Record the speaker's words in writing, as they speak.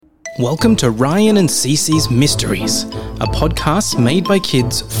Welcome to Ryan and Cece's Mysteries, a podcast made by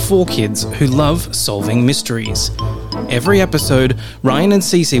kids for kids who love solving mysteries. Every episode, Ryan and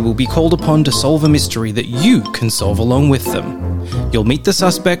Cece will be called upon to solve a mystery that you can solve along with them. You'll meet the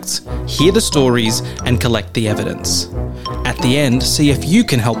suspects, hear the stories, and collect the evidence. At the end, see if you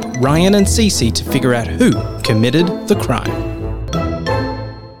can help Ryan and Cece to figure out who committed the crime.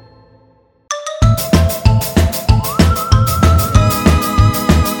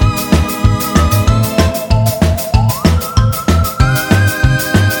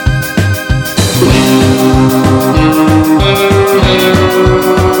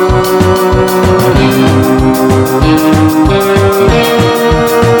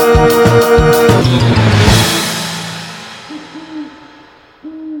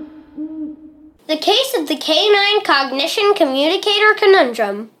 The case of the Canine Cognition Communicator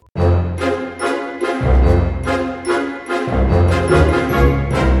Conundrum.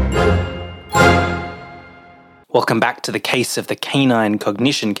 Welcome back to the case of the Canine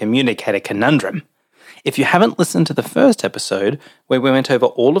Cognition Communicator Conundrum. If you haven't listened to the first episode, where we went over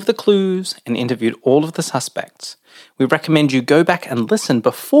all of the clues and interviewed all of the suspects, we recommend you go back and listen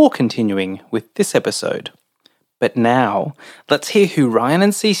before continuing with this episode. But now, let's hear who Ryan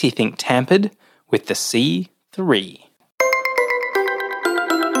and Cece think tampered with the C3.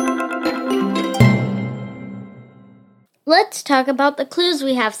 Let's talk about the clues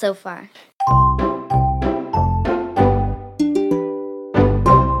we have so far.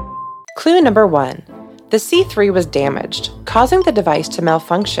 Clue number 1. The C3 was damaged, causing the device to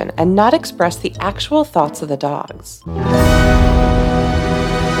malfunction and not express the actual thoughts of the dogs.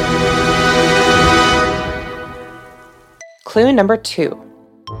 Clue number 2.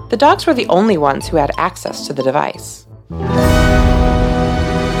 The dogs were the only ones who had access to the device.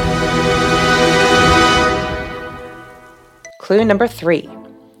 Clue number 3.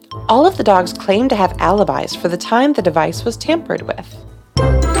 All of the dogs claimed to have alibis for the time the device was tampered with.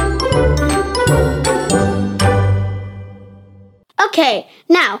 Okay,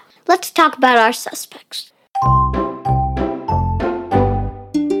 now let's talk about our suspects.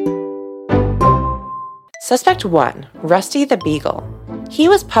 Suspect 1, Rusty the Beagle. He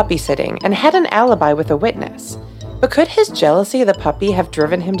was puppy sitting and had an alibi with a witness. But could his jealousy of the puppy have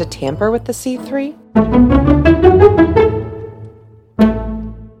driven him to tamper with the C3?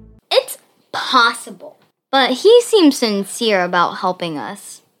 It's possible, but he seems sincere about helping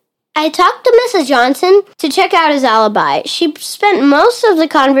us. I talked to Mrs. Johnson to check out his alibi. She spent most of the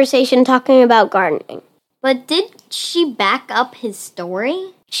conversation talking about gardening. But did she back up his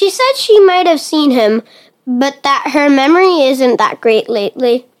story? She said she might have seen him, but that her memory isn't that great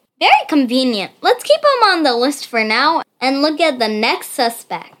lately. Very convenient. Let's keep him on the list for now and look at the next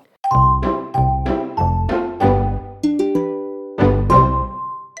suspect.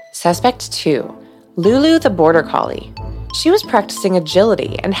 Suspect 2, Lulu the Border Collie. She was practicing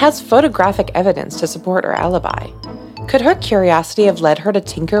agility and has photographic evidence to support her alibi. Could her curiosity have led her to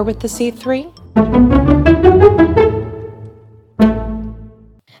tinker with the C3?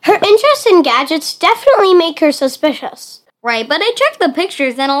 Her interest in gadgets definitely make her suspicious. Right, but I checked the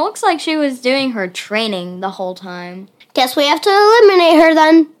pictures and it looks like she was doing her training the whole time. Guess we have to eliminate her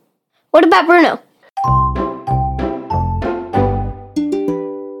then. What about Bruno?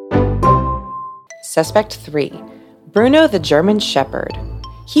 Suspect 3, Bruno the German Shepherd.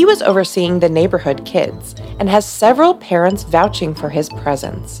 He was overseeing the neighborhood kids and has several parents vouching for his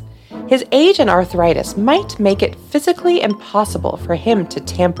presence. His age and arthritis might make it physically impossible for him to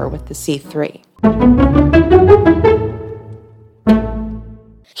tamper with the C3.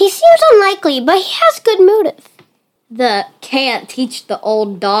 He seems unlikely, but he has good motive. The can't teach the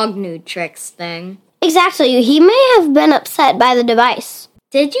old dog new tricks thing. Exactly, he may have been upset by the device.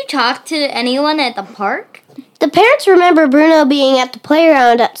 Did you talk to anyone at the park? The parents remember Bruno being at the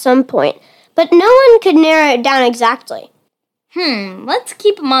playground at some point, but no one could narrow it down exactly. Let's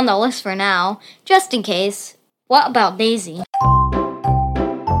keep him on the list for now, just in case. What about Daisy?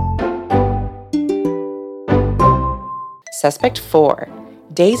 Suspect 4,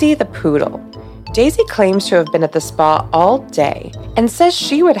 Daisy the Poodle. Daisy claims to have been at the spa all day and says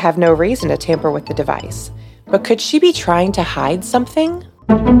she would have no reason to tamper with the device. But could she be trying to hide something?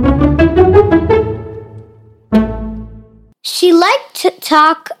 She liked to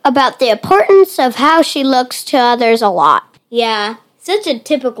talk about the importance of how she looks to others a lot. Yeah, such a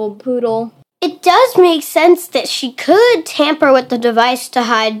typical poodle. It does make sense that she could tamper with the device to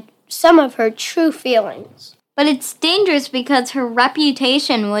hide some of her true feelings. But it's dangerous because her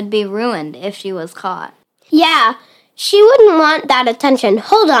reputation would be ruined if she was caught. Yeah, she wouldn't want that attention.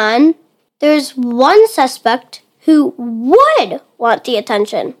 Hold on. There's one suspect who would want the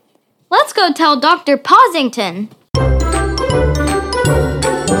attention. Let's go tell Dr. Posington.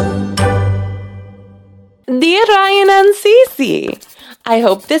 Dear Ryan and Cece, I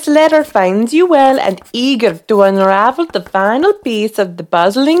hope this letter finds you well and eager to unravel the final piece of the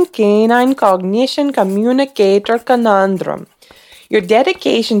puzzling Canine Cognition Communicator Conundrum. Your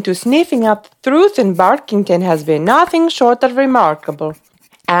dedication to sniffing out the truth in Barkington has been nothing short of remarkable.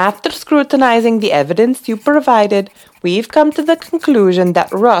 After scrutinizing the evidence you provided, we've come to the conclusion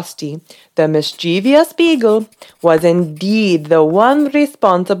that Rusty, the mischievous beagle, was indeed the one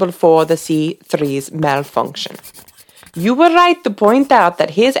responsible for the C3's malfunction. You were right to point out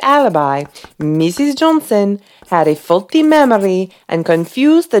that his alibi, Mrs. Johnson, had a faulty memory and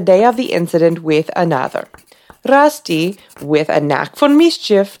confused the day of the incident with another. Rusty, with a knack for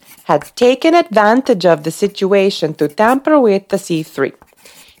mischief, had taken advantage of the situation to tamper with the C3.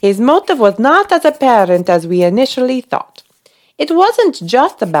 His motive was not as apparent as we initially thought. It wasn't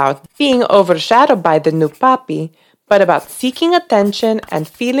just about being overshadowed by the new puppy, but about seeking attention and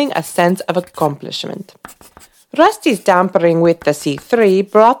feeling a sense of accomplishment. Rusty's tampering with the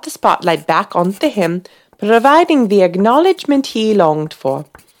C3 brought the spotlight back onto him, providing the acknowledgement he longed for.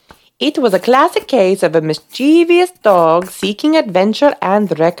 It was a classic case of a mischievous dog seeking adventure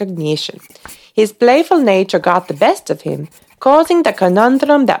and recognition. His playful nature got the best of him, causing the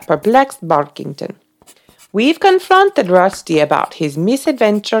conundrum that perplexed Barkington. We've confronted Rusty about his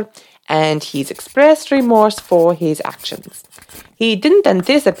misadventure, and he's expressed remorse for his actions. He didn't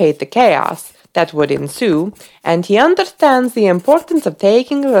anticipate the chaos that would ensue, and he understands the importance of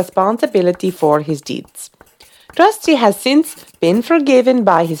taking responsibility for his deeds. Rusty has since been forgiven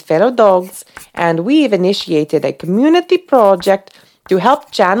by his fellow dogs, and we've initiated a community project to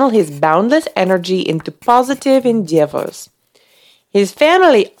help channel his boundless energy into positive endeavors. His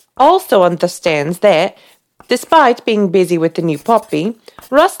family also understands that, despite being busy with the new puppy,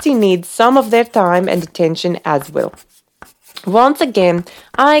 Rusty needs some of their time and attention as well. Once again,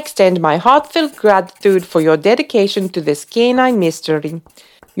 I extend my heartfelt gratitude for your dedication to this canine mystery.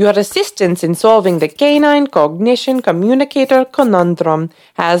 Your assistance in solving the Canine Cognition Communicator Conundrum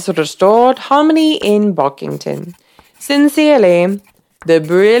has restored harmony in Barkington. Sincerely, the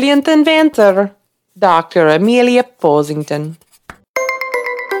brilliant inventor, Dr. Amelia Posington.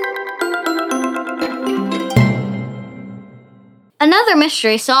 Another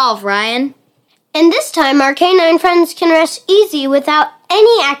mystery solved, Ryan. And this time our canine friends can rest easy without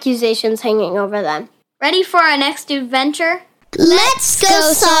any accusations hanging over them. Ready for our next adventure? Let's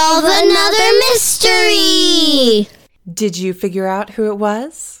go solve another mystery! Did you figure out who it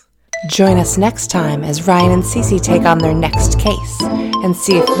was? Join us next time as Ryan and Cece take on their next case and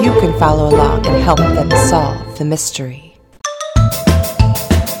see if you can follow along and help them solve the mystery.